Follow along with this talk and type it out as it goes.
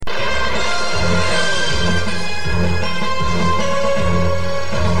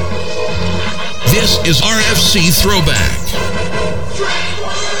is RFC Throwback.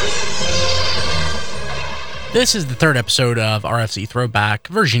 This is the third episode of RFC Throwback,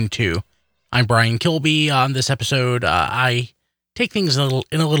 version 2. I'm Brian Kilby. On this episode, I take things in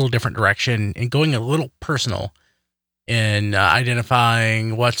a little different direction and going a little personal in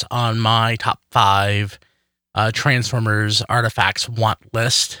identifying what's on my top 5 Transformers artifacts want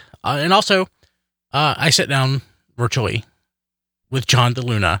list. And also, I sit down virtually with John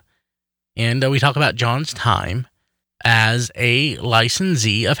DeLuna, and we talk about John's time as a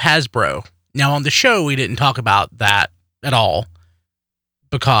licensee of Hasbro. Now, on the show, we didn't talk about that at all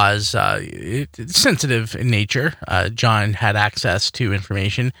because it's sensitive in nature. John had access to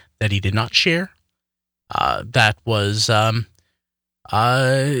information that he did not share. That was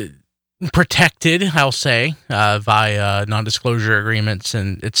protected, I'll say, via non-disclosure agreements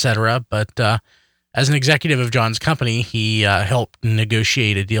and etc. But as an executive of John's company, he helped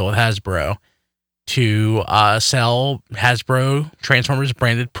negotiate a deal with Hasbro to sell Hasbro Transformers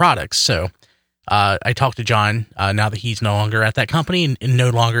branded products. So I talked to John now that he's no longer at that company and no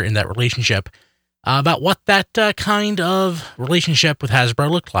longer in that relationship about what that kind of relationship with Hasbro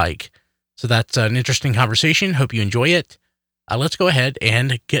looked like. So that's an interesting conversation. Hope you enjoy it. Let's go ahead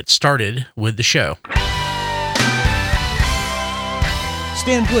and get started with the show.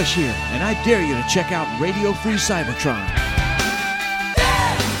 Stan Bush here, and I dare you to check out Radio Free Cybertron.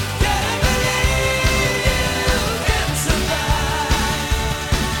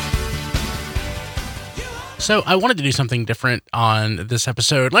 So I wanted to do something different on this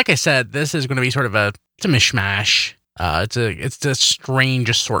episode. Like I said, this is going to be sort of it's a mishmash. It's a strange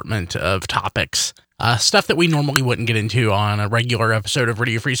assortment of topics. Stuff that we normally wouldn't get into on a regular episode of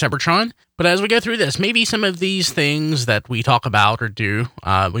Radio Free Cybertron. But as we go through this, maybe some of these things that we talk about or do,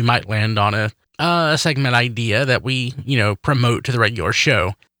 we might land on a segment idea that we, promote to the regular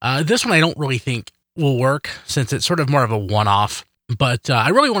show. This one I don't really think will work since it's sort of more of a one-off. But I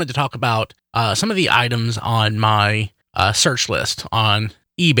really wanted to talk about some of the items on my search list on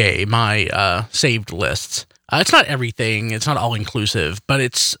eBay, my saved lists. It's not everything, it's not all-inclusive, but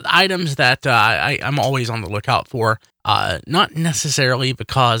it's items that I'm always on the lookout for, not necessarily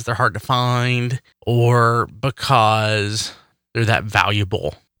because they're hard to find or because they're that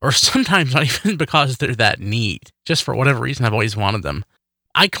valuable, or sometimes not even because they're that neat. Just for whatever reason, I've always wanted them.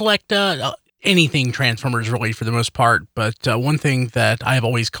 I collect anything Transformers, really, for the most part, but one thing that I have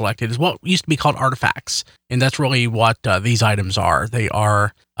always collected is what used to be called artifacts, and that's really what these items are. They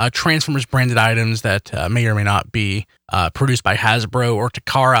are Transformers branded items that may or may not be produced by Hasbro or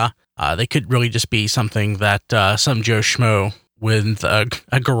Takara. They could really just be something that some Joe Schmo with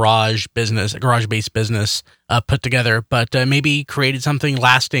a garage-based business put together, but maybe created something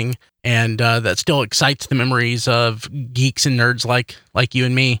lasting and that still excites the memories of geeks and nerds like you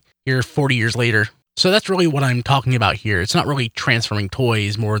and me here 40 years later. So that's really what I'm talking about here. It's not really transforming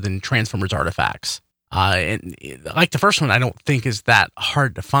toys more than Transformers artifacts. And like the first one, I don't think is that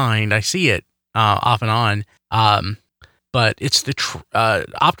hard to find. I see it off and on. But it's the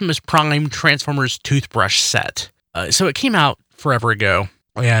Optimus Prime Transformers toothbrush set. So it came out forever ago,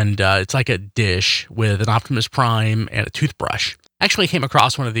 and it's like a dish with an Optimus Prime and a toothbrush. I actually came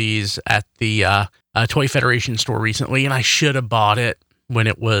across one of these at the Toy Federation store recently, and I should have bought it when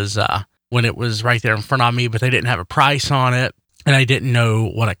it was right there in front of me, but they didn't have a price on it, and I didn't know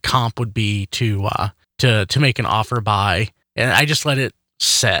what a comp would be to make an offer by, and I just let it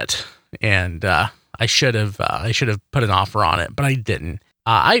set. And I should have put an offer on it, but I didn't.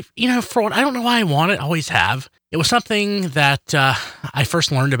 I don't know why I want it. I always have. It was something that I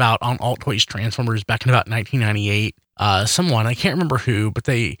first learned about on Alt Toys Transformers back in about 1998. Someone, I can't remember who, but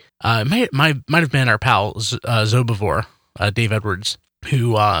they might have been our pal Zobivore, Dave Edwards,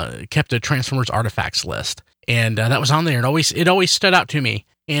 who kept a Transformers artifacts list, and that was on there. It always stood out to me,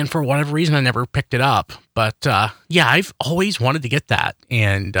 and for whatever reason, I never picked it up. But yeah, I've always wanted to get that,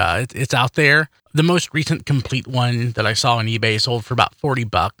 and it's out there. The most recent complete one that I saw on eBay sold for about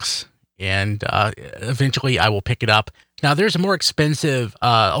 $40, and eventually I will pick it up. Now, there's a more expensive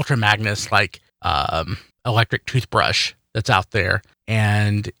Ultra Magnus electric toothbrush that's out there,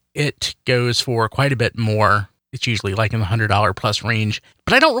 and it goes for quite a bit more. It's usually like in the $100 plus range,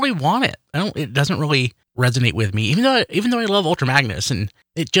 but I don't really want it. It doesn't really resonate with me, even though I love Ultra Magnus, and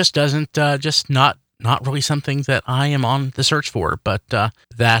it just doesn't, just not really something that I am on the search for. But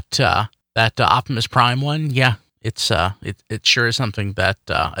that Optimus Prime one, yeah, it sure is something that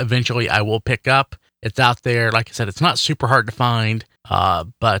eventually I will pick up. It's out there. Like I said, it's not super hard to find,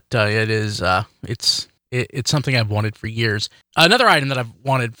 but it is. It's something I've wanted for years. Another item that I've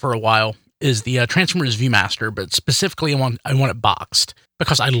wanted for a while is the Transformers Viewmaster, but specifically I want it boxed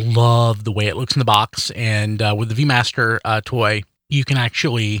because I love the way it looks in the box. And with the ViewMaster toy, you can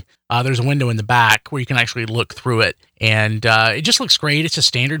actually, there's a window in the back where you can actually look through it. And it just looks great. It's a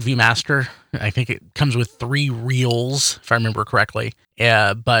standard ViewMaster. I think it comes with 3 reels, if I remember correctly.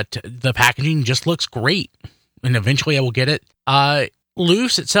 But the packaging just looks great. And eventually I will get it.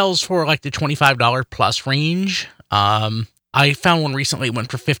 Loose, it sells for like the $25 plus range. I found one recently, it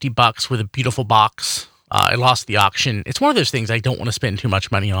went for $50 with a beautiful box. I lost the auction. It's one of those things I don't want to spend too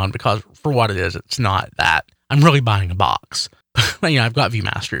much money on because for what it is, it's not that. I'm really buying a box. I've got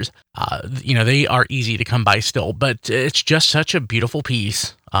ViewMasters. They are easy to come by still, but it's just such a beautiful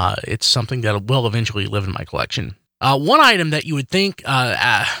piece. It's something that will eventually live in my collection. One item that you would think,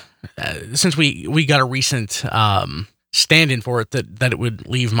 since we got a recent stand-in for it, that it would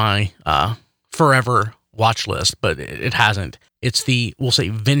leave my forever watch list, but it hasn't. It's the, we'll say,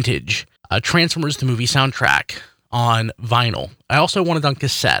 vintage Transformers the movie soundtrack on vinyl. I also want it on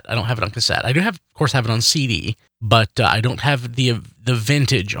cassette. I don't have it on cassette. I do have, of course, have it on CD, but I don't have the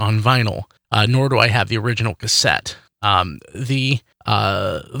vintage on vinyl, nor do I have the original cassette. The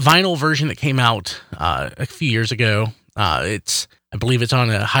vinyl version that came out a few years ago, I believe it's on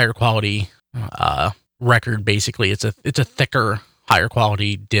a higher quality record. Basically, it's a thicker, higher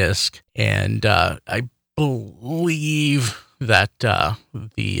quality disc, and I believe that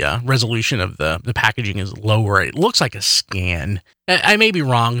the resolution of the packaging is lower. It looks like a scan. I may be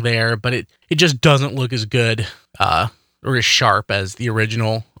wrong there, but it just doesn't look as good or as sharp as the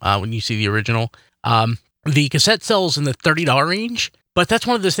original when you see the original. The cassette sells in the $30 range, but that's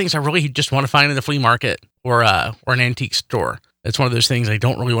one of those things I really just want to find in the flea market or an antique store. It's one of those things I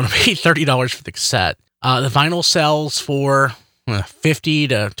don't really want to pay $30 for the cassette. The vinyl sells for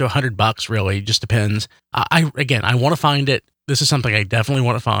 $50 to $100, really. It just depends. I want to find it. This is something I definitely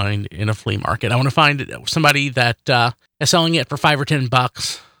want to find in a flea market. I want to find somebody that is selling it for $5 or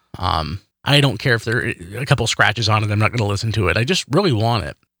 $10. I don't care if there are a couple of scratches on it. I'm not going to listen to it. I just really want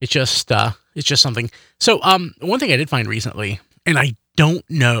it. It's just something. So, one thing I did find recently, and I don't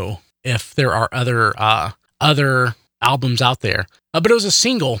know if there are other albums out there, but it was a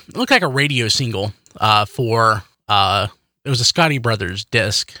single. It looked like a radio single for it was a Scotty Brothers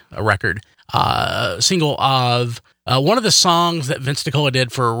disc, a record, single of one of the songs that Vince DiCola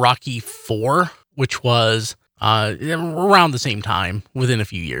did for Rocky IV, which was around the same time, within a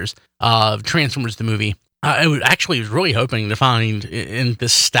few years, of Transformers the movie. I was really hoping to find in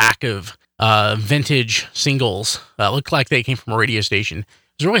this stack of vintage singles, looked like they came from a radio station. I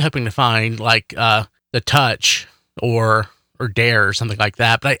was really hoping to find like The Touch or Dare or something like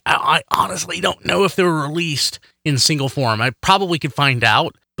that, but I honestly don't know if they were released in single form. I probably could find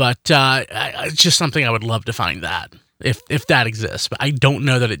out, but it's just something I would love to find that if that exists. But I don't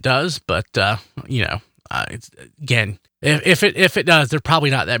know that it does. But it's, again, if it does, there's probably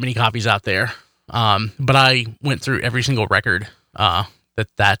not that many copies out there. But I went through every single record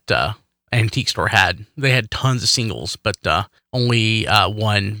that antique store had. They had tons of singles, but only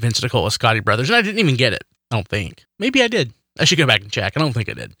one Vince DiCola Scotty Brothers, and I didn't even get it. I don't think. Maybe I did. I should go back and check. I don't think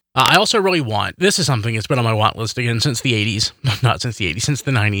I did. I also really want, this is something that's been on my want list again since the 80s. Not since the 80s, since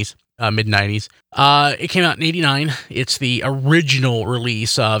the 90s, mid-90s. It came out in 89. It's the original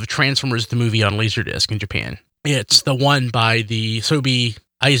release of Transformers the movie on Laserdisc in Japan. It's the one by the Sobi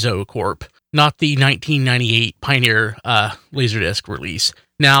Aizo Corp, not the 1998 Pioneer Laserdisc release.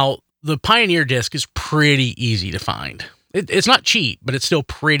 Now, the Pioneer disc is pretty easy to find. It's not cheap, but it's still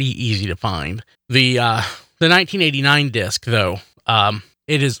pretty easy to find. The 1989 disc, though,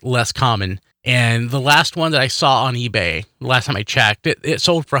 it is less common. And the last one that I saw on eBay, the last time I checked, it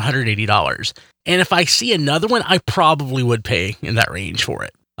sold for $180. And if I see another one, I probably would pay in that range for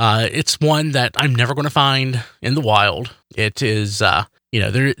it. It's one that I'm never going to find in the wild. It is,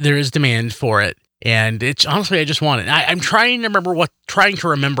 there is demand for it. And it's honestly, I just want it. I'm trying to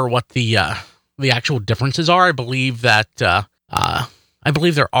remember what the actual differences are. I believe that, I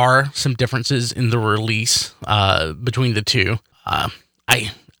believe there are some differences in the release between the two.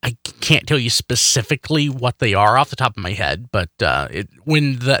 I can't tell you specifically what they are off the top of my head, but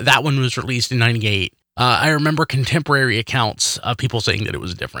when that one was released in 98, I remember contemporary accounts of people saying that it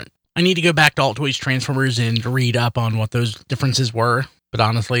was different. I need to go back to Alt Toys Transformers and read up on what those differences were, but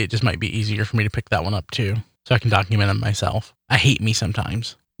honestly, it just might be easier for me to pick that one up too, so I can document them myself. I hate me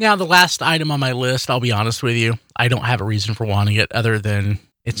sometimes. Now, the last item on my list, I'll be honest with you, I don't have a reason for wanting it other than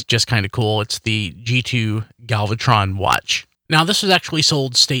it's just kind of cool. It's the G2 Galvatron watch. Now, this was actually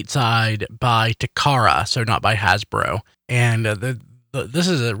sold stateside by Takara, so not by Hasbro. And this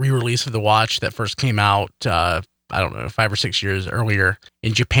is a re-release of the watch that first came out, 5 or 6 years earlier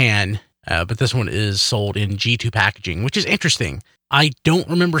in Japan. But this one is sold in G2 packaging, which is interesting. I don't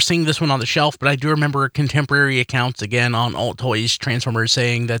remember seeing this one on the shelf, but I do remember contemporary accounts again on Alt Toys Transformers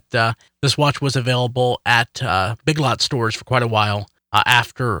saying that this watch was available at Big Lot stores for quite a while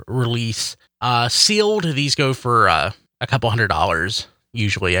after release. Sealed, these go for a couple $100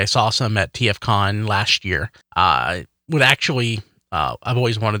 usually. I saw some at TFCon last year. I've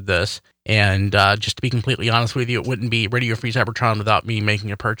always wanted this. And just to be completely honest with you, it wouldn't be Radio Free Cybertron without me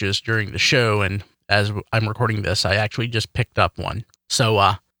making a purchase during the show. And as I'm recording this, I actually just picked up one. So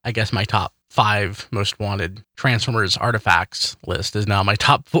I guess my top 5 most wanted Transformers artifacts list is now my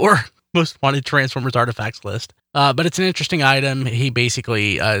top 4 most wanted Transformers artifacts list. But it's an interesting item. He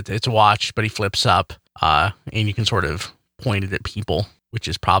basically, it's a watch, but he flips up and you can sort of point it at people, which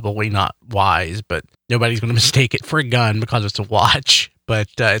is probably not wise, but nobody's going to mistake it for a gun because it's a watch. But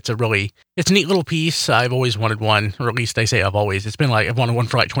it's a neat little piece. I've always wanted one, or at least I say I've wanted one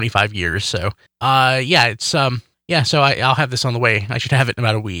for like 25 years. So, so I'll have this on the way. I should have it in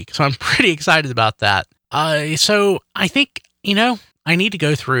about a week. So I'm pretty excited about that. So I think, I need to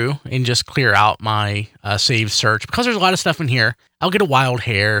go through and just clear out my save search because there's a lot of stuff in here. I'll get a wild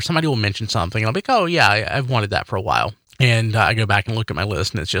hair. Somebody will mention something. I'll be like, oh yeah, I've wanted that for a while. And I go back and look at my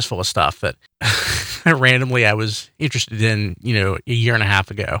list and it's just full of stuff that randomly I was interested in, a year and a half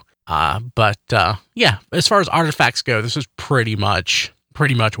ago. But as far as artifacts go, this is pretty much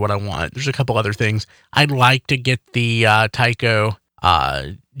what I want. There's a couple other things. I'd like to get the Tycho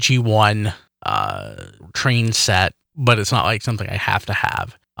G1 train set, but it's not like something I have to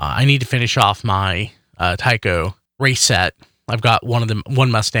have. I need to finish off my Tycho race set. I've got one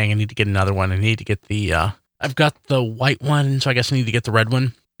Mustang. I need to get another one. I need to get I've got the white one, so I guess I need to get the red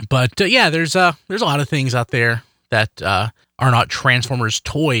one. But there's a lot of things out there that are not Transformers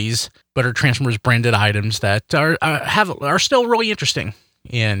toys, but are Transformers branded items that are still really interesting.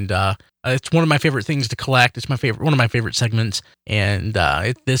 And it's one of my favorite things to collect. It's one of my favorite segments. And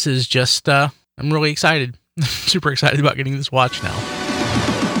this is just I'm really excited, super excited about getting this watch now.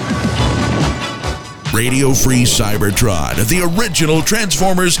 Radio Free Cybertron, the original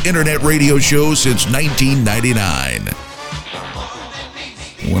Transformers internet radio show since 1999.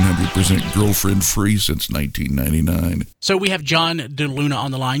 100% girlfriend free since 1999. So we have John DeLuna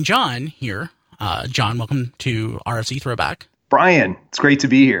on the line. John here. John, welcome to RFC Throwback. Brian, it's great to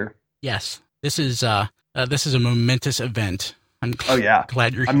be here. Yes, this is a momentous event. I'm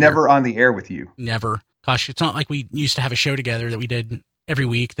glad you're here. I'm never on the air with you. Never. Gosh, it's not like we used to have a show together that we did every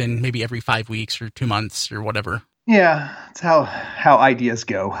week, then maybe every 5 weeks or 2 months or whatever. Yeah, it's how ideas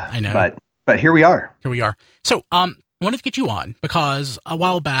go. I know. But here we are. So, I wanted to get you on because a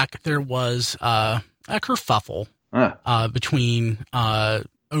while back there was a kerfuffle between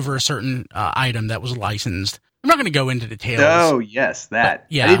over a certain item that was licensed. I'm not going to go into details. Oh, yes, that.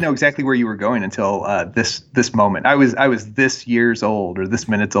 Yeah. I didn't know exactly where you were going until this moment. I was this years old or this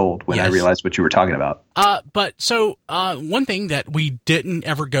minutes old when I realized what you were talking about. So one thing that we didn't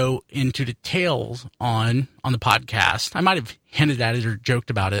ever go into details on the podcast, I might have hinted at it or joked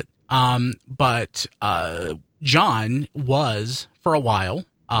about it. But John was for a while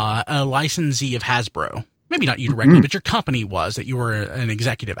a licensee of Hasbro. Maybe not you directly, but your company was that you were an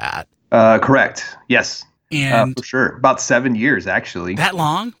executive at. Correct. Yes. And for sure. About 7 years, actually. That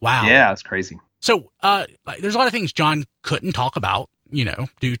long? Wow. Yeah, it's crazy. So there's a lot of things John couldn't talk about,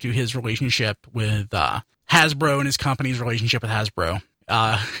 due to his relationship with Hasbro and his company's relationship with Hasbro.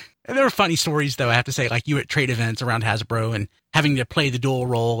 And there were funny stories, though, I have to say, like you at trade events around Hasbro and having to play the dual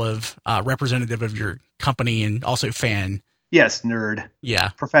role of representative of your company and also fan. Yes, nerd.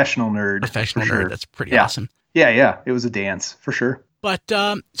 Yeah. Professional nerd. Sure. That's pretty awesome. Yeah. It was a dance, for sure. But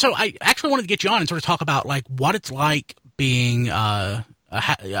so I actually wanted to get you on and sort of talk about like what it's like being a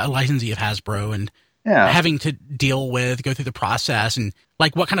licensee of Hasbro and having to go through the process and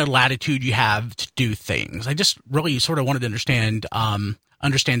like what kind of latitude you have to do things. I just really sort of wanted to understand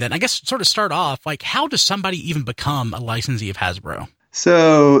that. And I guess sort of start off like how does somebody even become a licensee of Hasbro?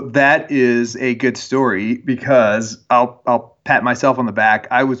 So that is a good story because I'll pat myself on the back.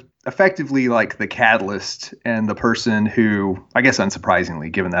 I was effectively like the catalyst and the person who, I guess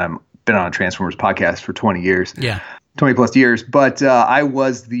unsurprisingly, given that I've been on a Transformers podcast for 20 plus years, but I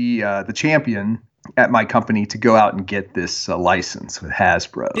was the champion at my company to go out and get this license with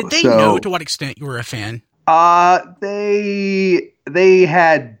Hasbro. Did they know to what extent you were a fan? They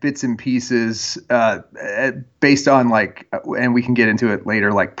had bits and pieces based on like, and we can get into it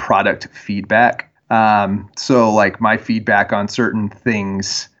later, like product feedback. So like my feedback on certain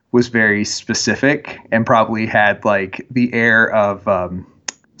things was very specific and probably had like the air of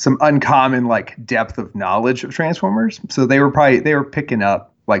some uncommon like depth of knowledge of Transformers. So they were picking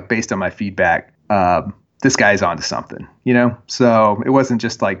up like based on my feedback this guy's onto something, So it wasn't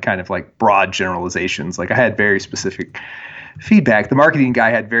just like kind of like broad generalizations. Like I had very specific feedback. The marketing guy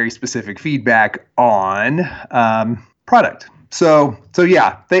had very specific feedback on product. So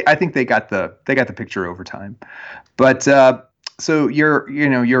yeah, I think they got the picture over time. But so your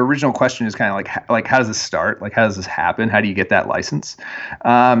original question is kind of like how does this start? Like how does this happen? How do you get that license?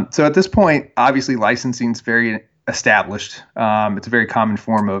 So at this point, obviously licensing is very established. It's a very common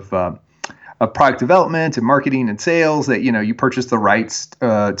form of product development and marketing and sales that, you purchase the rights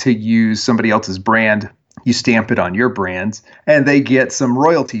to use somebody else's brand. You stamp it on your brands and they get some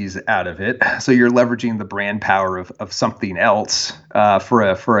royalties out of it. So you're leveraging the brand power of something else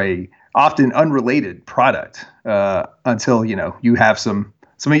for a often unrelated product until, you have some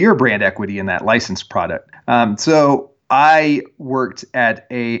of your brand equity in that licensed product. So I worked at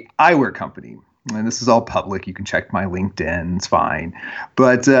a eyewear company, and this is all public. You can check my LinkedIn. It's fine.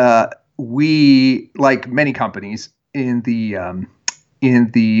 But we, like many companies in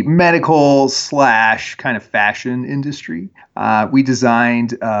the medical / kind of fashion industry, we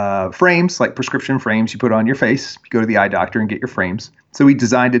designed frames, like prescription frames you put on your face. You go to the eye doctor and get your frames. So we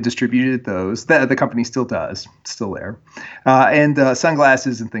designed and distributed those. The company still does, still there, and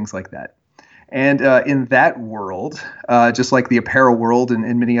sunglasses and things like that. And in that world, just like the apparel world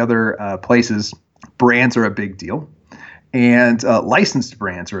and many other places, brands are a big deal. And licensed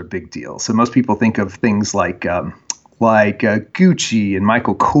brands are a big deal. So most people think of things like Gucci and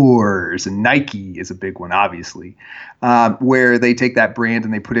Michael Kors, and Nike is a big one, obviously, where they take that brand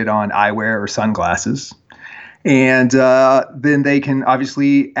and they put it on eyewear or sunglasses. And then they can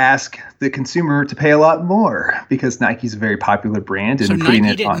obviously ask the consumer to pay a lot more because Nike's a very popular brand. And so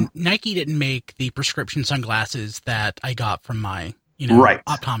Nike didn't make the prescription sunglasses that I got from my right.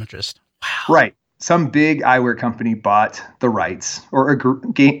 optometrist. Wow. Right. Some big eyewear company bought the rights or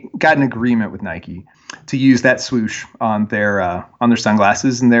got an agreement with Nike to use that swoosh on their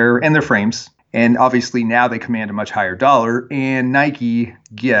sunglasses and their frames. And obviously now they command a much higher dollar, and Nike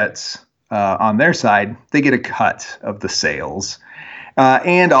gets on their side, they get a cut of the sales,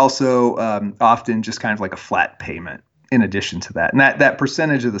 and also often just kind of like a flat payment in addition to that. And that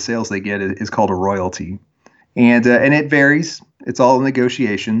percentage of the sales they get is called a royalty. And it varies. It's all a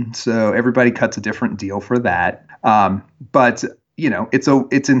negotiation, so everybody cuts a different deal for that. But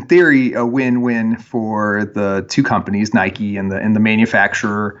it's in theory a win-win for the two companies, Nike and the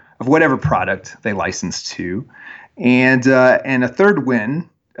manufacturer of whatever product they license to, and a third win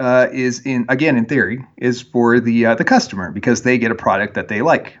is in theory is for the customer because they get a product that they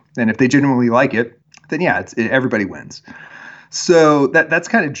like, and if they genuinely like it, then yeah, everybody wins. So that's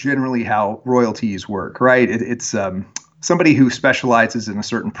kind of generally how royalties work, right? It's somebody who specializes in a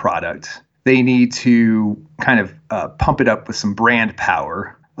certain product. They need to kind of pump it up with some brand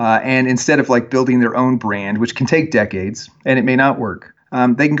power. And instead of like building their own brand, which can take decades and it may not work,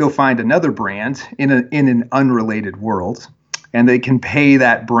 they can go find another brand in an unrelated world, and they can pay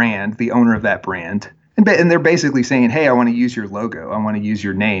that brand, the owner of that brand. And they're basically saying, hey, I want to use your logo. I want to use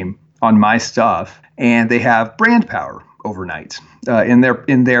your name on my stuff. And they have brand power overnight in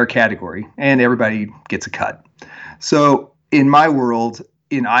their category, and everybody gets a cut. So in my world,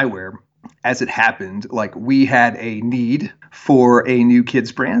 in eyewear, as it happened, like we had a need for a new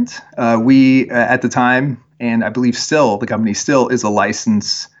kids brand. We at the time, and I believe still, the company still is a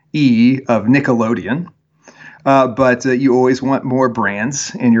licensee of Nickelodeon. But you always want more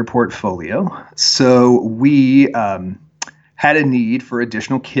brands in your portfolio. So we had a need for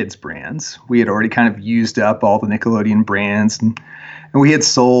additional kids brands. We had already kind of used up all the Nickelodeon brands, and we had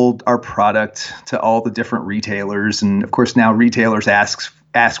sold our product to all the different retailers. And of course, now retailers ask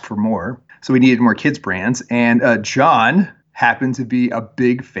for more. So we needed more kids brands. And John happened to be a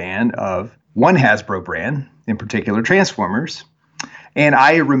big fan of one Hasbro brand, in particular, Transformers. And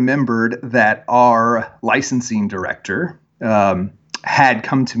I remembered that our licensing director had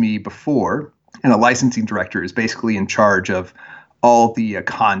come to me before. And a licensing director is basically in charge of all the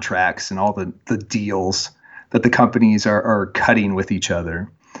contracts and all the deals that the companies are cutting with each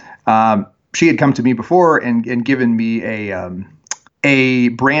other. She had come to me before and given me a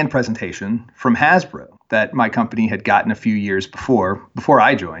brand presentation from Hasbro that my company had gotten a few years before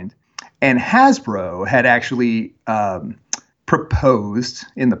I joined. And Hasbro had actually proposed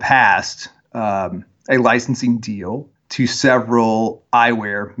in the past a licensing deal to several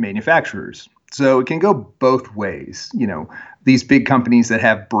eyewear manufacturers. So it can go both ways. These big companies that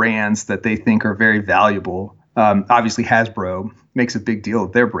have brands that they think are very valuable. Obviously, Hasbro makes a big deal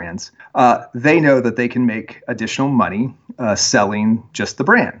of their brands. They know that they can make additional money selling just the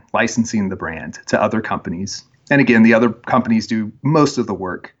brand, licensing the brand to other companies. And again, the other companies do most of the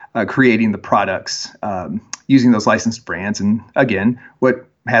work. creating the products using those licensed brands. And again, what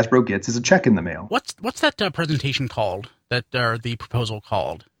Hasbro gets is a check in the mail. What's that presentation called? That the proposal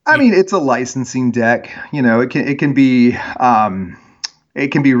called? I mean, it's a licensing deck. It can be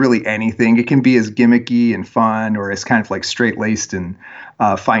really anything. It can be as gimmicky and fun, or as kind of like straight-laced and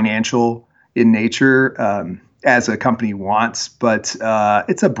financial in nature as a company wants. But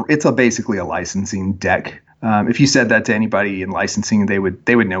it's basically a licensing deck. If you said that to anybody in licensing, they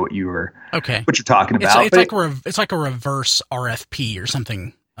would know what you're talking about. It's like a reverse RFP or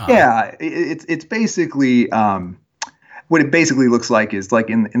something. Yeah, it's basically what it basically looks like is like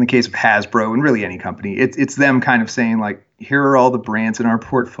in the case of Hasbro and really any company, it's them kind of saying like, here are all the brands in our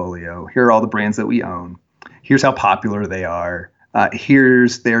portfolio. Here are all the brands that we own. Here's how popular they are.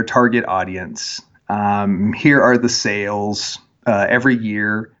 Here's their target audience. Here are the sales every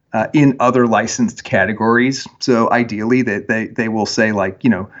year in other licensed categories. So ideally that they will say like,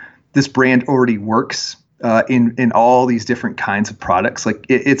 this brand already works in all these different kinds of products. Like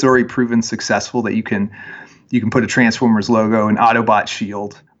it's already proven successful that you can put a Transformers logo, an Autobot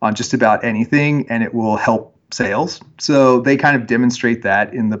shield on just about anything, and it will help sales. So they kind of demonstrate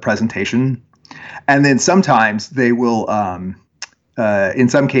that in the presentation. And then sometimes they will, in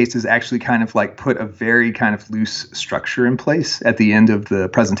some cases, actually kind of like put a very kind of loose structure in place at the end of the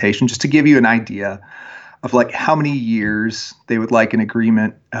presentation, just to give you an idea of like how many years they would like an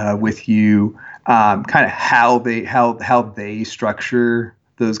agreement with you, kind of how they structure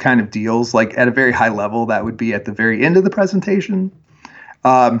those kind of deals. Like at a very high level, that would be at the very end of the presentation.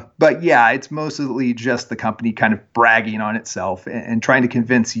 But yeah, it's mostly just the company kind of bragging on itself and trying to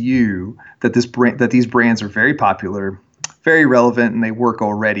convince you that these brands are very popular, very relevant, and they work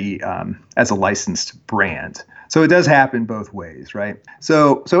already as a licensed brand. So it does happen both ways, right?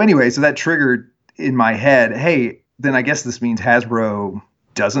 So anyway, so that triggered in my head, hey, then I guess this means Hasbro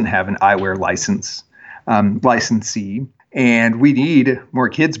doesn't have an eyewear licensee, and we need more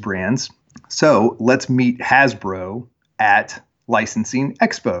kids brands. So let's meet Hasbro at Licensing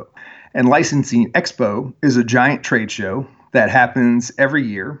Expo. And Licensing Expo is a giant trade show that happens every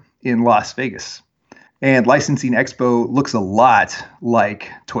year in Las Vegas. And Licensing Expo looks a lot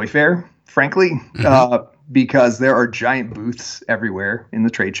like Toy Fair, frankly, because there are giant booths everywhere in the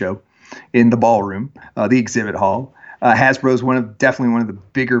trade show, in the ballroom, the exhibit hall. Hasbro is definitely one of the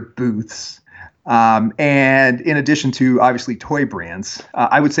bigger booths. And in addition to obviously toy brands,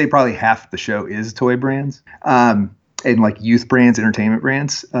 I would say probably half the show is toy brands. And like youth brands, entertainment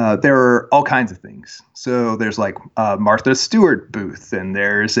brands, there are all kinds of things. So there's like Martha Stewart booth, and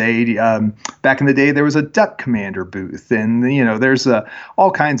there's back in the day there was a Duck Commander booth, and there's all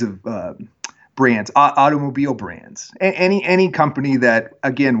kinds of brands, automobile brands, any company that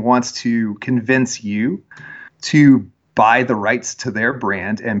again wants to convince you to buy the rights to their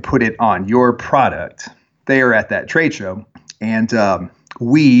brand and put it on your product. They are at that trade show, and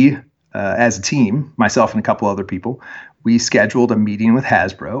we. As a team, myself and a couple other people, we scheduled a meeting with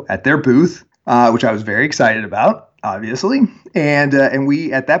Hasbro at their booth, which I was very excited about, obviously. And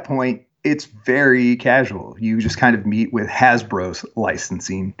we, at that point, it's very casual. You just kind of meet with Hasbro's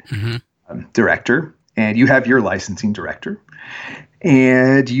licensing director, and you have your licensing director.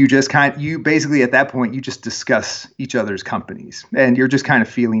 And you basically at that point, you just discuss each other's companies, and you're just kind of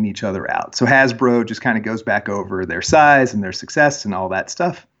feeling each other out. So Hasbro just kind of goes back over their size and their success and all that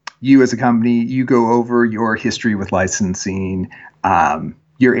stuff. You as a company, you go over your history with licensing,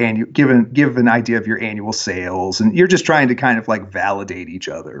 your annual, give an idea of your annual sales, and you're just trying to kind of like validate each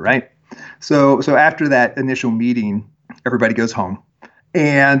other, right? So after that initial meeting, everybody goes home,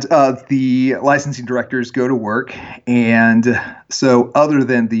 and the licensing directors go to work. And so other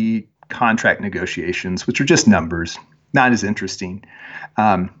than the contract negotiations, which are just numbers, not as interesting,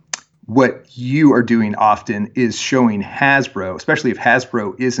 what you are doing often is showing Hasbro, especially if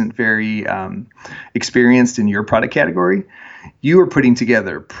Hasbro isn't very experienced in your product category, you are putting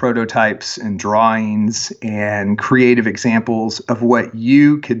together prototypes and drawings and creative examples of what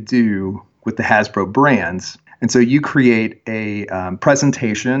you could do with the Hasbro brands. And so you create a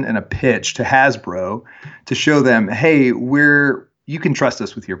presentation and a pitch to Hasbro to show them, hey, you can trust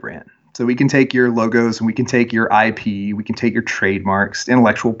us with your brand. So we can take your logos and we can take your IP, we can take your trademarks,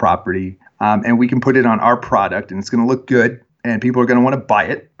 intellectual property, and we can put it on our product, and it's going to look good, and people are going to want to buy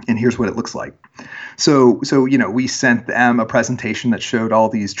it. And here's what it looks like. So we sent them a presentation that showed all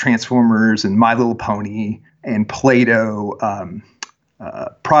these Transformers and My Little Pony and Play-Doh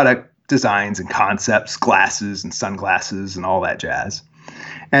product designs and concepts, glasses and sunglasses and all that jazz.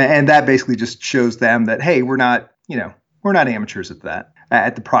 And that basically just shows them that, hey, we're not amateurs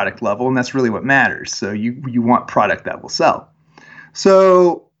at the product level, and that's really what matters. So you want product that will sell.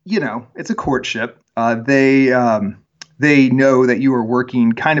 So it's a courtship. They know that you are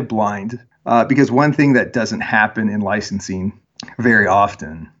working kind of blind because one thing that doesn't happen in licensing very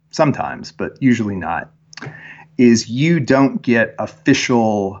often, sometimes, but usually not, is you don't get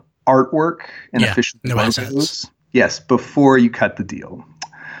official artwork and official logos. Yes, before you cut the deal.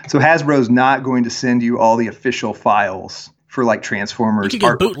 So Hasbro's not going to send you all the official files for like Transformers. You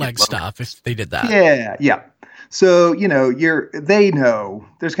can get bootleg stuff if they did that. Yeah. So, they know,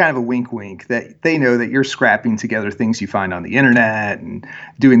 there's kind of a wink that they know that you're scrapping together things you find on the internet and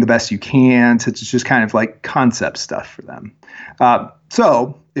doing the best you can. So it's just kind of like concept stuff for them.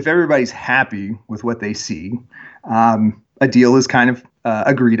 So if everybody's happy with what they see, a deal is kind of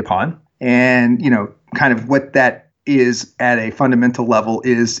agreed upon. And, kind of what that is at a fundamental level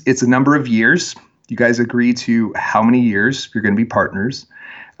is it's a number of years. You guys agree to how many years you're going to be partners.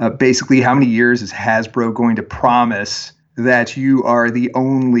 Basically, how many years is Hasbro going to promise that you are the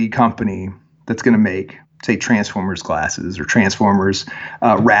only company that's going to make, say, Transformers glasses or Transformers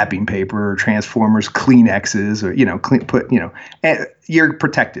wrapping paper or Transformers Kleenexes or, and you're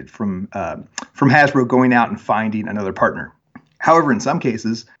protected from Hasbro going out and finding another partner. However, in some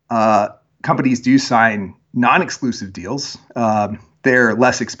cases, companies do sign non-exclusive deals. They're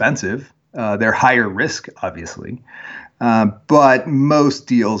less expensive. They're higher risk, obviously. But most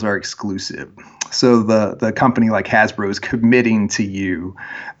deals are exclusive. So the company like Hasbro is committing to you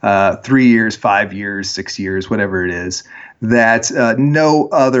 3 years, 5 years, 6 years, whatever it is, that no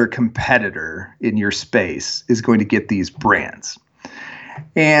other competitor in your space is going to get these brands.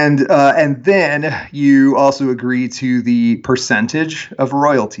 And then you also agree to the percentage of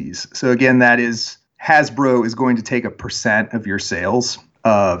royalties. So again, that is Hasbro is going to take a percent of your sales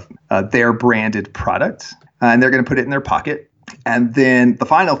of their branded product, and they're going to put it in their pocket. And then the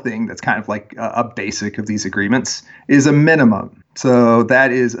final thing that's kind of like a basic of these agreements is a minimum. So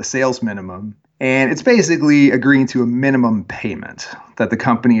that is a sales minimum. And it's basically agreeing to a minimum payment that the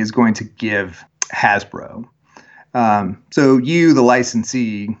company is going to give Hasbro. So you, the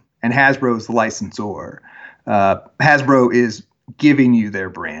licensee, and Hasbro is the licensor. Hasbro is giving you their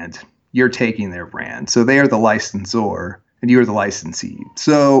brand. You're taking their brand. So they are the licensor and you are the licensee.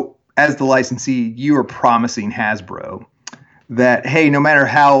 So as the licensee, you are promising Hasbro that, hey, no matter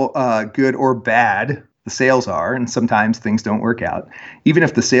how good or bad the sales are, and sometimes things don't work out, even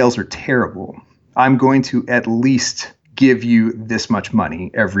if the sales are terrible, I'm going to at least give you this much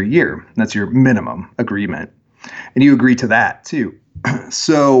money every year. That's your minimum agreement. And you agree to that too.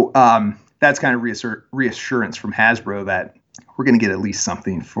 So that's kind of reassurance from Hasbro that we're going to get at least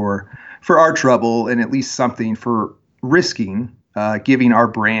something for our trouble and at least something for risking giving our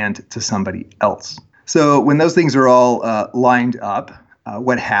brand to somebody else. So when those things are all lined up,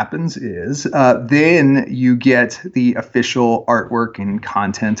 what happens is then you get the official artwork and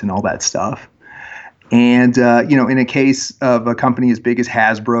content and all that stuff. And, in a case of a company as big as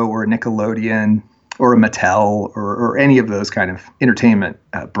Hasbro or a Nickelodeon or a Mattel or any of those kind of entertainment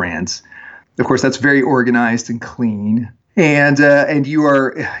brands, of course, that's very organized and clean. And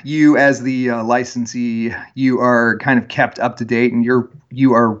you as the licensee, you are kind of kept up to date, and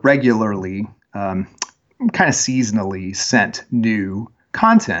you are regularly kind of seasonally sent new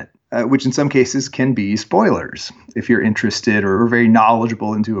content, which in some cases can be spoilers. If you're interested or very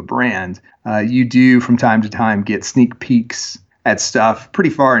knowledgeable into a brand, you do from time to time get sneak peeks at stuff pretty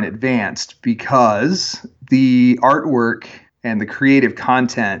far in advance, because the artwork and the creative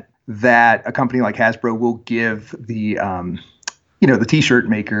content that a company like Hasbro will give the t-shirt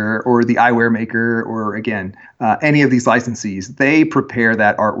maker or the eyewear maker, or again, any of these licensees, they prepare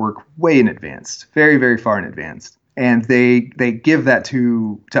that artwork way in advance, very, very far in advance. And they give that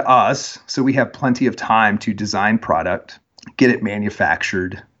to us. So we have plenty of time to design product, get it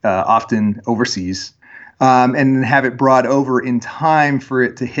manufactured, often overseas, and have it brought over in time for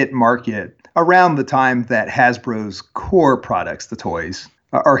it to hit market around the time that Hasbro's core products, the toys,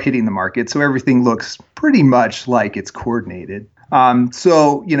 are hitting the market. So everything looks pretty much like it's coordinated.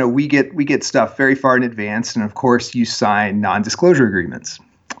 So we get stuff very far in advance, and of course you sign non-disclosure agreements.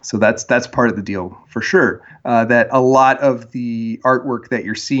 So that's part of the deal for sure. That a lot of the artwork that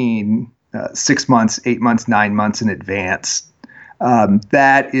you're seeing 6 months, 8 months, 9 months in advance,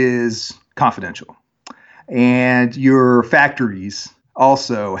 that is confidential. And your factories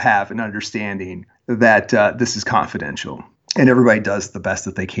also have an understanding that this is confidential. And everybody does the best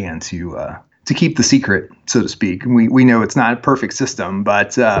that they can to keep the secret, so to speak. And we know it's not a perfect system,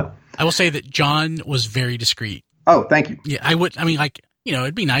 but I will say that John was very discreet. Oh, thank you. Yeah,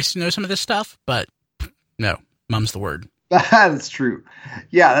 it'd be nice to know some of this stuff, but no, mum's the word. That's true.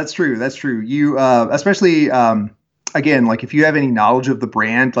 Yeah, that's true. You, especially again, like if you have any knowledge of the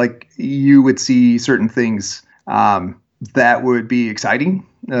brand, like you would see certain things that would be exciting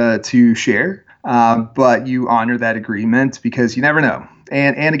to share, but you honor that agreement because you never know.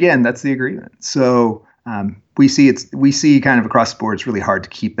 And again, that's the agreement. So we see kind of across the board, it's really hard to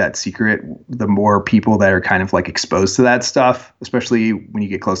keep that secret. The more people that are kind of like exposed to that stuff, especially when you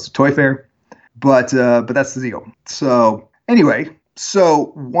get close to Toy Fair. But that's the deal. So anyway,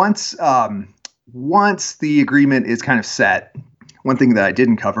 once the agreement is kind of set, one thing that I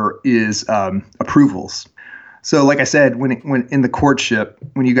didn't cover is approvals. So like I said, when in the courtship,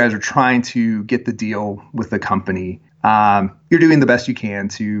 when you guys are trying to get the deal with the company, you're doing the best you can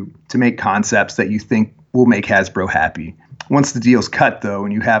to make concepts that you think will make Hasbro happy. Once the deal's cut, though,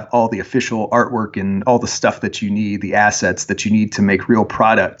 and you have all the official artwork and all the stuff that you need, the assets that you need to make real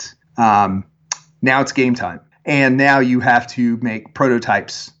product, now it's game time. And now you have to make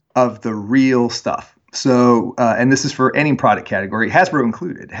prototypes of the real stuff. So, and this is for any product category, Hasbro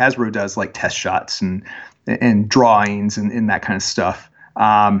included. Hasbro does like test shots and drawings and that kind of stuff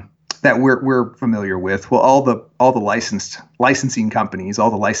that we're familiar with. Well, all the licensing companies,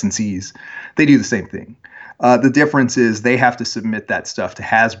 all the licensees, they do the same thing. The difference is they have to submit that stuff to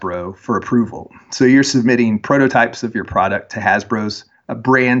Hasbro for approval. So you're submitting prototypes of your product to Hasbro's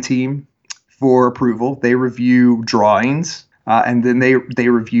brand team for approval. They review drawings, and then they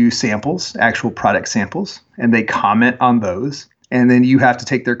review samples, actual product samples, and they comment on those. And then you have to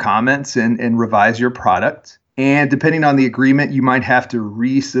take their comments and revise your product. And depending on the agreement, you might have to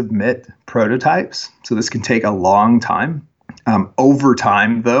resubmit prototypes. So this can take a long time. Over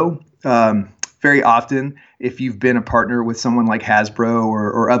time, though, very often, if you've been a partner with someone like Hasbro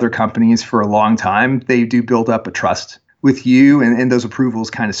or other companies for a long time, they do build up a trust with you, and those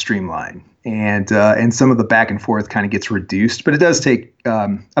approvals kind of streamline. And some of the back and forth kind of gets reduced, but it does take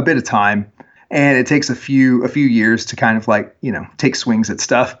a bit of time. And it takes a few years to kind of like, take swings at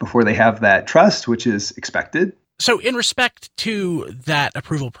stuff before they have that trust, which is expected. So in respect to that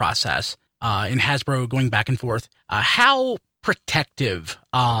approval process in Hasbro going back and forth, how protective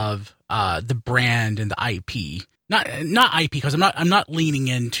of the brand and the IP, not IP, because I'm not leaning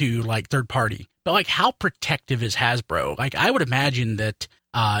into like third party, but like how protective is Hasbro? Like I would imagine that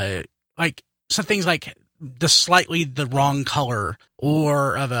like some things like the wrong color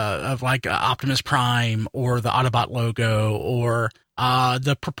or of like Optimus Prime or the Autobot logo or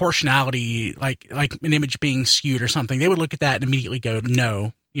the proportionality, like an image being skewed or something, they would look at that and immediately go,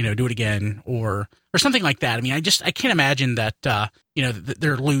 no, do it again or something like that. I mean, I can't imagine that, that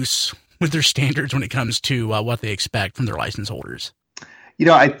they're loose with their standards when it comes to what they expect from their license holders.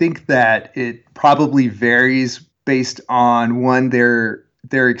 I think that it probably varies based on their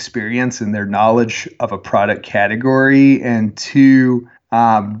experience and their knowledge of a product category, and two,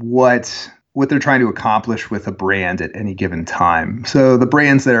 what they're trying to accomplish with a brand at any given time. So the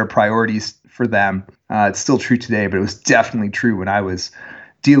brands that are priorities for them, it's still true today, but it was definitely true when I was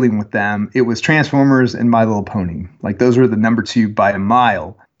dealing with them. It was Transformers and My Little Pony. Like those were the number two by a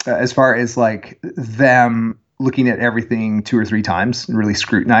mile, as far as like them looking at everything 2 or 3 times and really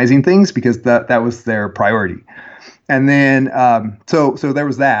scrutinizing things, because that was their priority. And then, so there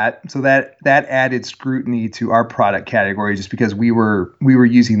was that. So that added scrutiny to our product category, just because we were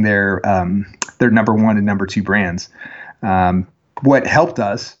using their number 1 and number 2 brands. What helped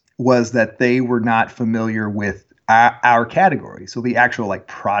us was that they were not familiar with our category, so the actual like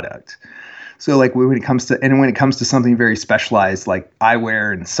product. So like when it comes to something very specialized like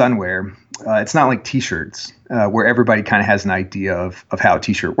eyewear and sunwear, it's not like T-shirts where everybody kind of has an idea of how a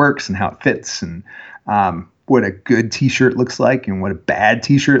T-shirt works and how it fits and what a good T-shirt looks like and what a bad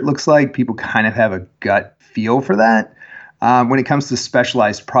T-shirt looks like. People kind of have a gut feel for that. When it comes to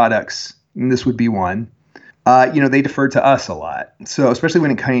specialized products, and this would be one, they deferred to us a lot. So especially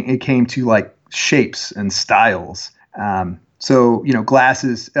when it came to like shapes and styles. So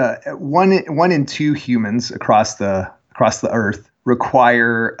glasses. 1 in 2 humans across the earth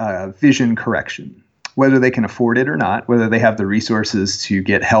require vision correction, whether they can afford it or not, whether they have the resources to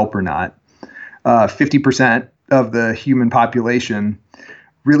get help or not. 50% of the human population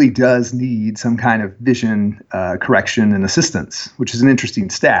really does need some kind of vision correction and assistance, which is an interesting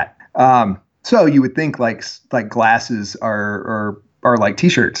stat. So you would think like glasses are like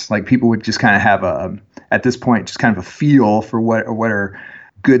T-shirts. Like people would just kind of have at this point, just kind of a feel for what are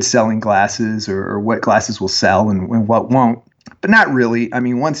good selling glasses or what glasses will sell and what won't. But not really. I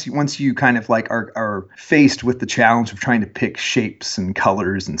mean, once you kind of like are faced with the challenge of trying to pick shapes and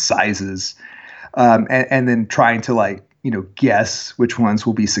colors and sizes, and then trying to like, guess which ones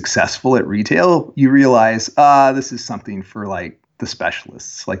will be successful at retail, you realize, this is something for like the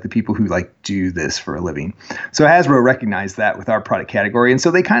specialists, like the people who like do this for a living. So Hasbro recognized that with our product category, and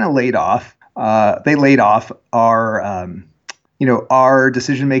so they kind of laid off. Our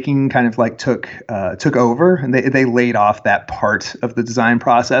decision making kind of like took over, and they laid off that part of the design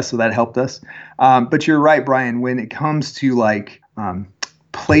process, so that helped us. But you're right, Brian. When it comes to like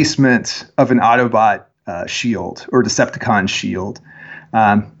placement of an Autobot shield or Decepticon shield,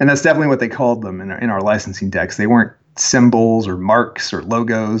 and that's definitely what they called them in our licensing decks. They weren't symbols or marks or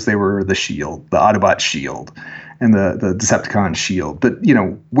logos. They were the shield, the Autobot shield, and the Decepticon shield. But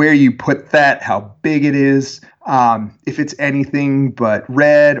where you put that, how big it is, if it's anything but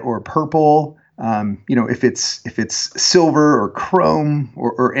red or purple, if it's silver or chrome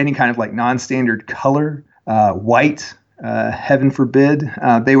or any kind of like non-standard color, white, heaven forbid,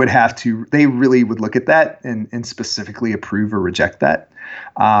 they really would look at that and specifically approve or reject that.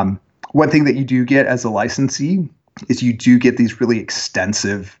 One thing that you do get as a licensee is you do get these really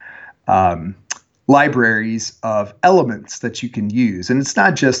extensive libraries of elements that you can use. And it's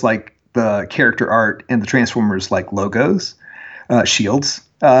not just like the character art and the Transformers like logos, shields.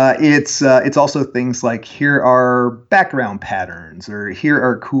 It's also things like, here are background patterns, or here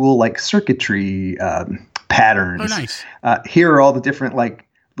are cool like circuitry patterns. Oh, nice. Here are all the different like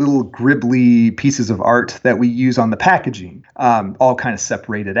little gribbly pieces of art that we use on the packaging, all kind of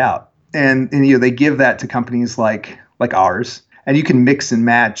separated out. And they give that to companies like ours. And you can mix and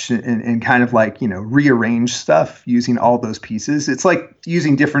match and kind of like, rearrange stuff using all those pieces. It's like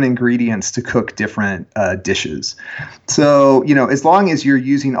using different ingredients to cook different dishes. So, as long as you're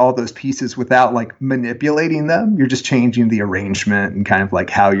using all those pieces without like manipulating them, you're just changing the arrangement and kind of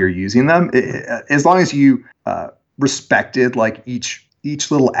like how you're using them. As long as you respected like each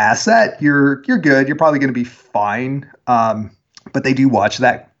little asset, you're good. You're probably going to be fine. But they do watch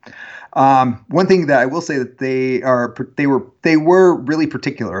that. One thing that I will say that they were really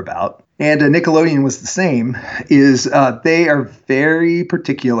particular about, and Nickelodeon was the same, is they are very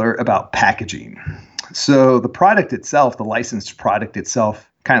particular about packaging. So the product itself, the licensed product itself,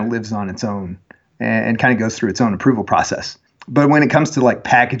 kind of lives on its own and kind of goes through its own approval process. But when it comes to like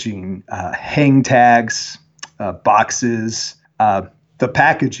packaging, hang tags, boxes, the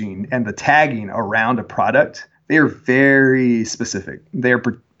packaging and the tagging around a product, they are very specific. They're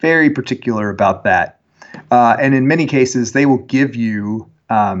very particular about that. And in many cases, they will give you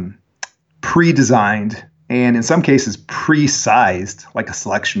pre-designed and in some cases pre-sized, like a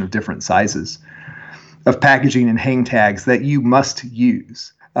selection of different sizes of packaging and hang tags that you must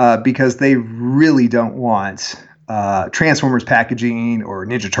use because they really don't want Transformers packaging or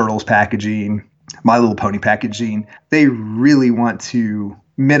Ninja Turtles packaging, My Little Pony packaging. They really want to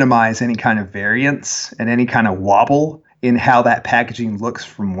minimize any kind of variance and any kind of wobble in how that packaging looks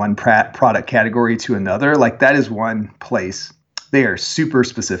from one product category to another. Like that is one place they are super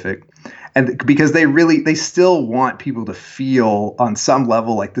specific. And because they still want people to feel on some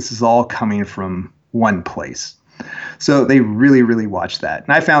level like this is all coming from one place. So they really, really watch that.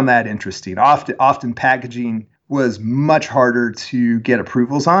 And I found that interesting. Often packaging was much harder to get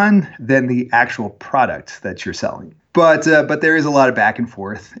approvals on than the actual product that you're selling. But there is a lot of back and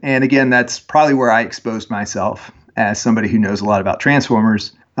forth. And again, that's probably where I exposed myself as somebody who knows a lot about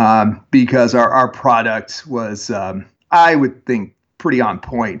Transformers, because our product was, I would think, pretty on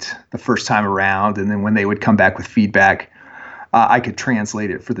point the first time around. And then when they would come back with feedback, I could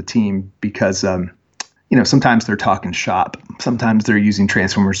translate it for the team because, sometimes they're talking shop. Sometimes they're using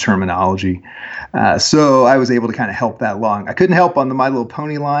Transformers terminology. So I was able to kind of help that along. I couldn't help on the My Little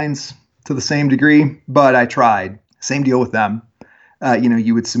Pony lines to the same degree, but I tried. Same deal with them.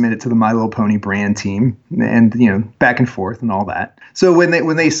 You would submit it to the My Little Pony brand team and, back and forth and all that. So when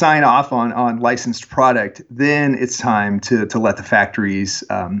they sign off on licensed product, then it's time to let the factories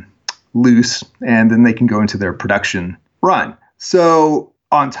loose, and then they can go into their production run. So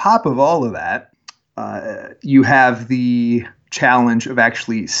on top of all of that, you have the challenge of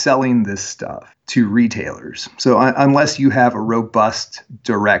actually selling this stuff to retailers. So unless you have a robust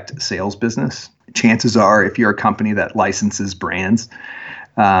direct sales business, chances are, if you're a company that licenses brands,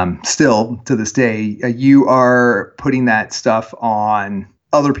 still to this day, you are putting that stuff on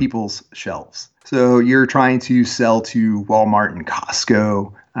other people's shelves. So you're trying to sell to Walmart and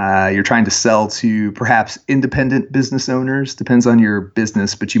Costco. You're trying to sell to perhaps independent business owners. Depends on your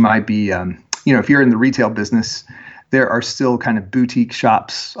business, but you might be, if you're in the retail business, there are still kind of boutique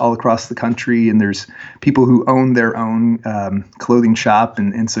shops all across the country, and there's people who own their own clothing shop,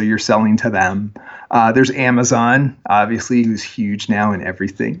 and so you're selling to them. There's Amazon, obviously, who's huge now in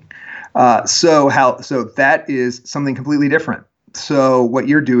everything. So that is something completely different. So what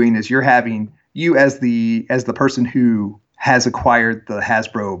you're doing is you're having, you as the person who has acquired the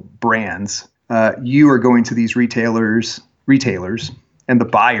Hasbro brands, you are going to these retailers, and the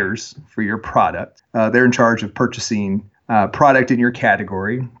buyers for your product. They're in charge of purchasing product in your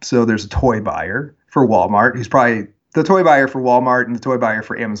category. So there's a toy buyer for Walmart, who's probably the toy buyer for Walmart and the toy buyer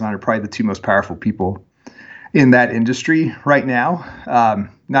for Amazon are probably the two most powerful people in that industry right now.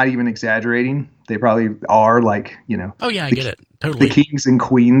 Not even exaggerating. They probably are like, Oh yeah, I get it. Totally. The kings and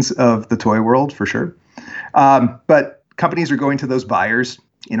queens of the toy world for sure. But companies are going to those buyers.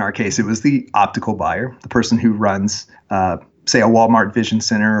 In our case, it was the optical buyer, the person who runs, say, a Walmart Vision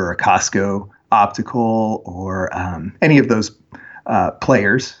Center or a Costco optical or any of those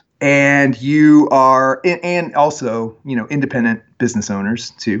players. And you are, and also, independent business owners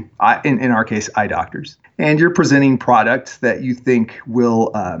too. In our case, eye doctors. And you're presenting product that you think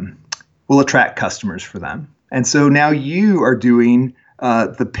will attract customers for them. And so now you are doing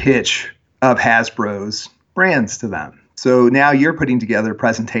the pitch of Hasbro's brands to them. So now you're putting together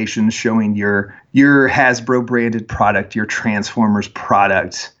presentations showing your Hasbro branded product, your Transformers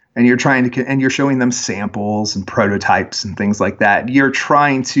product, and you're showing them samples and prototypes and things like that. What you're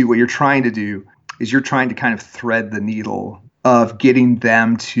trying to do is you're trying to kind of thread the needle of getting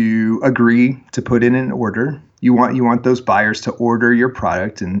them to agree to put in an order. You want those buyers to order your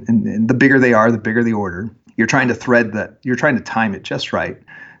product, and the bigger they are, the bigger the order. You're trying to thread that. You're trying to time it just right.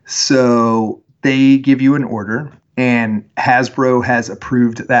 So they give you an order, and Hasbro has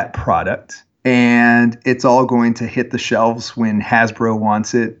approved that product, and it's all going to hit the shelves when Hasbro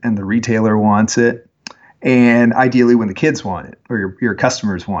wants it and the retailer wants it, and ideally when the kids want it or your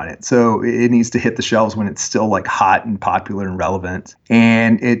customers want it. So it needs to hit the shelves when it's still like hot and popular and relevant,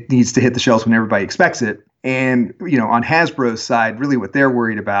 and it needs to hit the shelves when everybody expects it. And on Hasbro's side, really what they're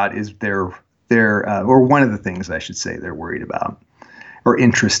worried about is or one of the things I should say they're worried about or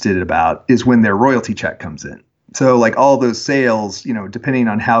interested about is when their royalty check comes in. So like all those sales, depending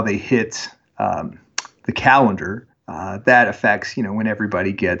on how they hit the calendar, that affects, when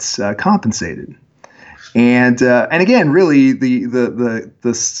everybody gets compensated. And again, really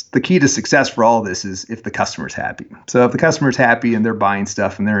the key to success for all of this is if the customer's happy. So if the customer's happy and they're buying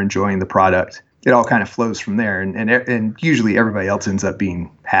stuff and they're enjoying the product, it all kind of flows from there. And usually everybody else ends up being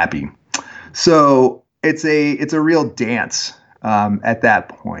happy. So it's a real dance at that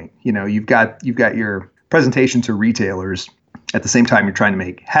point. You've got your presentation to retailers. At the same time, you're trying to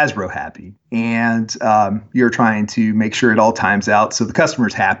make Hasbro happy, and you're trying to make sure it all times out so the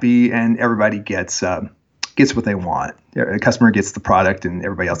customer's happy and everybody gets what they want. The customer gets the product and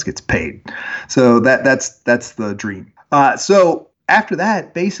everybody else gets paid. So that's the dream. So after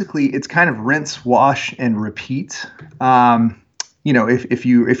that, basically, it's kind of rinse, wash, and repeat. If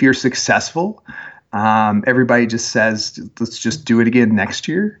you're successful, everybody just says, let's just do it again next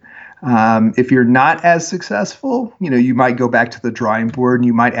year. If you're not as successful, you might go back to the drawing board and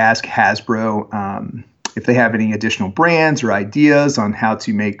you might ask Hasbro if they have any additional brands or ideas on how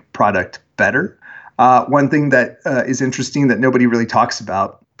to make product better. One thing that is interesting that nobody really talks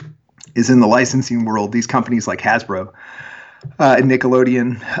about is in the licensing world, these companies like Hasbro and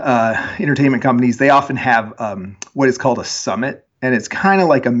Nickelodeon entertainment companies, they often have what is called a summit. And it's kind of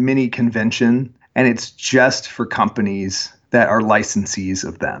like a mini convention, and it's just for companies that are licensees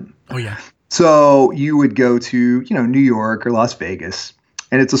of them. Oh, yeah. So you would go to, New York or Las Vegas,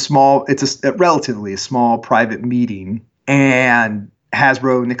 and it's a relatively small private meeting, and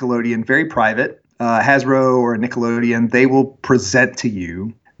Hasbro, Nickelodeon, very private. Hasbro or Nickelodeon, they will present to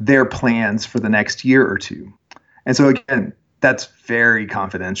you their plans for the next year or two. And so again, that's very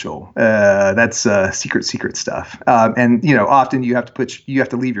confidential. That's secret stuff. And often you have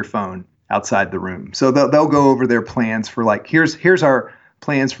to leave your phone outside the room. So they'll go over their plans for like, here's our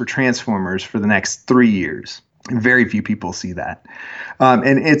plans for Transformers for the next 3 years. And very few people see that.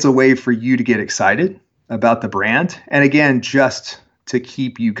 And it's a way for you to get excited about the brand. And again, just to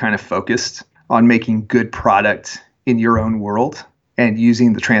keep you kind of focused on making good product in your own world and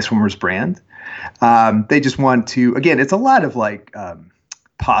using the Transformers brand. They just want to, again, it's a lot of like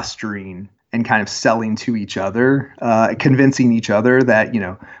posturing and kind of selling to each other, convincing each other that,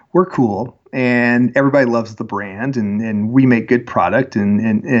 we're cool and everybody loves the brand and we make good product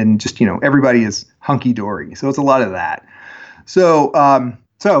and just, everybody is hunky dory. So it's a lot of that. So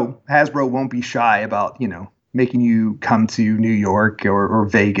Hasbro won't be shy about, making you come to New York or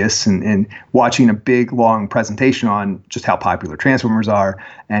Vegas and watching a big, long presentation on just how popular Transformers are.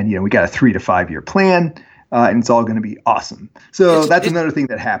 And, we got a 3 to 5 year plan, and it's all going to be awesome. So that's another thing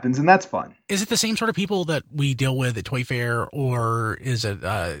that happens, and that's fun. Is it the same sort of people that we deal with at Toy Fair, or is it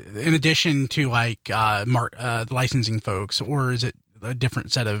in addition to like the licensing folks, or is it a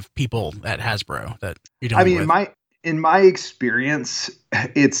different set of people at Hasbro that you're dealing with? In my experience,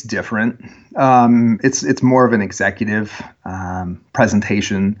 it's different. It's more of an executive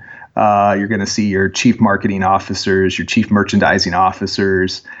presentation. You're going to see your chief marketing officers, your chief merchandising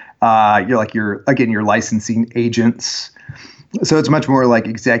officers. Your licensing agents. So it's much more like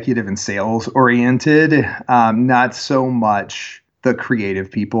executive and sales oriented, not so much the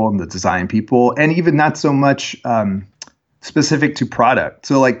creative people and the design people, and even not so much specific to product.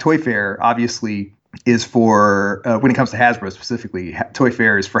 So like Toy Fair, obviously, is for, when it comes to Hasbro specifically, Toy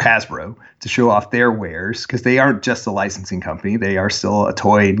Fair is for Hasbro to show off their wares, because they aren't just a licensing company. They are still a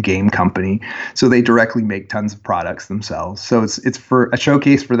toy and game company. So they directly make tons of products themselves. So it's for a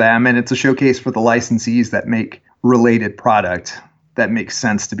showcase for them, and it's a showcase for the licensees that make related product that makes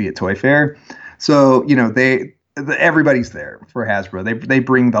sense to be at Toy Fair. So, everybody's there for Hasbro. They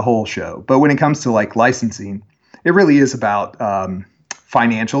bring the whole show. But when it comes to like licensing, it really is about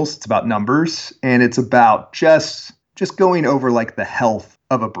financials. It's about numbers, and it's about just going over like the health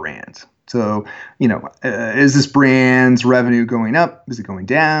of a brand. So, is this brand's revenue going up? Is it going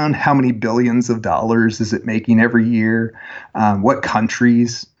down? How many billions of dollars is it making every year? What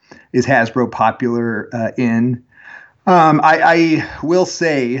countries is Hasbro popular in? I will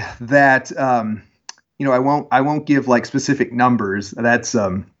say that I won't give like specific numbers. That's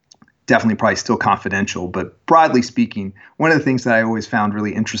definitely probably still confidential, but broadly speaking, one of the things that I always found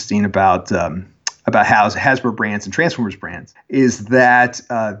really interesting about Hasbro brands and Transformers brands is that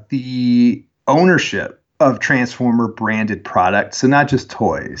the ownership of Transformer branded products, so not just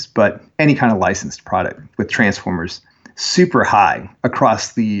toys, but any kind of licensed product with Transformers, super high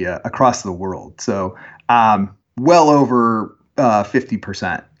across the world. So well over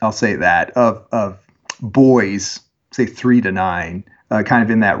 50%, I'll say that, of boys, say 3 to 9, kind of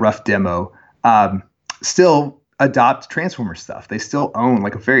in that rough demo, still adopt Transformer stuff. They still own,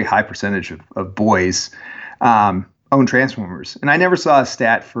 like, a very high percentage of boys own Transformers. And I never saw a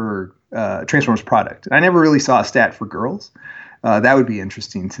stat for Transformers product. I never really saw a stat for girls. That would be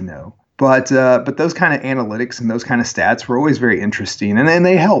interesting to know. But those kind of analytics and those kind of stats were always very interesting. And then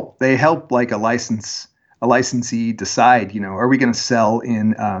they help like a licensee decide, are we going to sell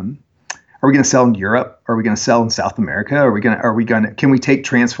in Europe? Are we going to sell in South America? Can we take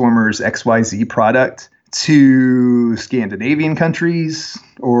Transformers XYZ product to Scandinavian countries,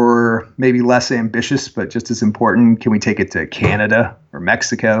 or maybe less ambitious, but just as important, can we take it to Canada or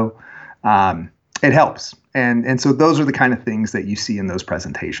Mexico? It helps. And so those are the kind of things that you see in those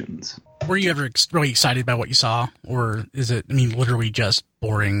presentations. Were you ever really excited by what you saw, or is it, literally just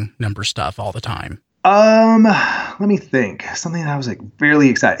boring number stuff all the time? Let me think. Something that I was like really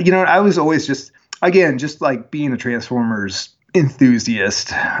excited. I was always just like being a Transformers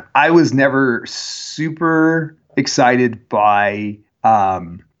enthusiast. I was never super excited by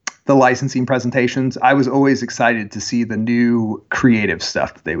the licensing presentations. I was always excited to see the new creative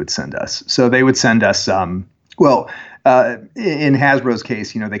stuff that they would send us. So they would send us, in Hasbro's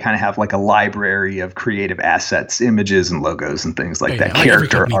case, they kind of have like a library of creative assets, images and logos and things like that. Like every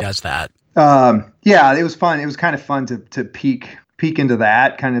company does that. It was fun. It was kind of fun to peek into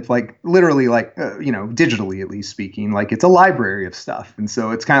that, kind of like literally like, digitally, at least speaking, like it's a library of stuff. And so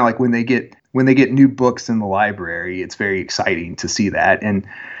it's kind of like when they get new books in the library, it's very exciting to see that. And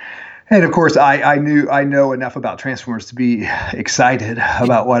of course I know enough about Transformers to be excited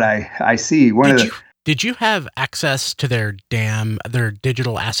about what I see. Did you have access to their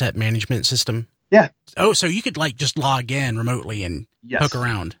digital asset management system? Yeah. Oh, so you could like just log in remotely and poke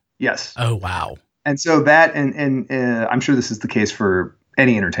around. Yes. Oh, wow. And so that, and I'm sure this is the case for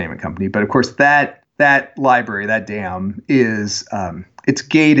any entertainment company, but of course that library, that DAM is, it's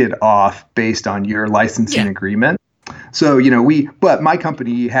gated off based on your licensing agreement. So, but my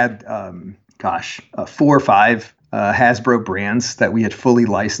company had, 4 or 5 Hasbro brands that we had fully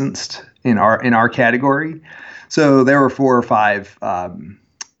licensed in our category. So there were 4 or 5,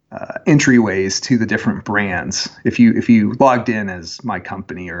 entryways to the different brands. If you logged in as my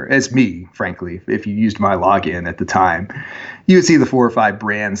company, or as me, frankly, if you used my login at the time, you would see the 4 or 5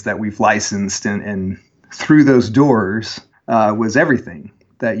 brands that we've licensed, and through those doors was everything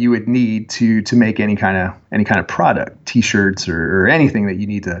that you would need to make any kind of product, t-shirts or anything that you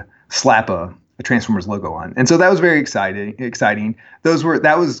need to slap a Transformers logo on. And so that was very exciting.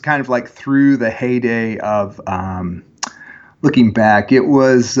 That was kind of like through the heyday of, looking back, it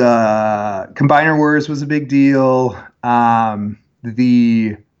was Combiner Wars was a big deal.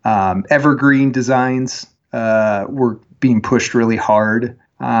 The Evergreen designs were being pushed really hard.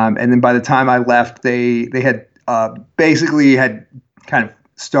 And then by the time I left, they had basically had kind of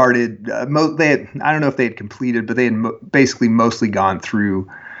started. I don't know if they had completed, but they had basically mostly gone through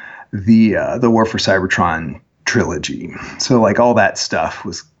the War for Cybertron trilogy. So like all that stuff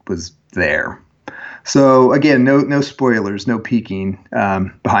was there. So again, no spoilers, no peeking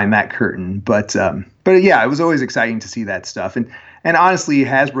behind that curtain. But yeah, it was always exciting to see that stuff. And honestly,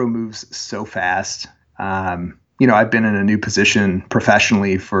 Hasbro moves so fast. I've been in a new position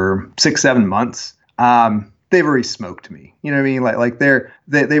professionally for 6-7 months. They've already smoked me. You know what I mean? Like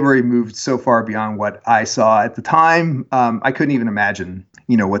they've already moved so far beyond what I saw at the time. I couldn't even imagine,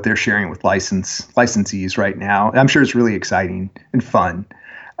 what they're sharing with licensees right now. I'm sure it's really exciting and fun.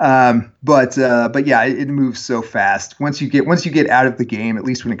 But yeah, it moves so fast. Once you get out of the game, at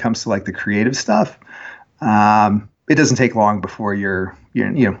least when it comes to like the creative stuff, it doesn't take long before you're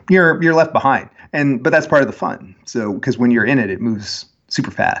left behind. But that's part of the fun. So because when you're in it, it moves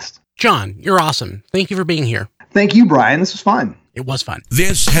super fast. John, you're awesome. Thank you for being here. Thank you, Brian. This was fun. It was fun.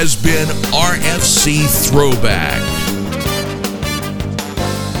 This has been RFC Throwback.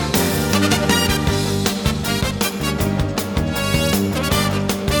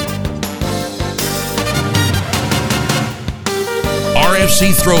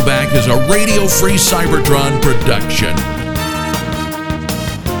 RFC Throwback is a Radio Free Cybertron production.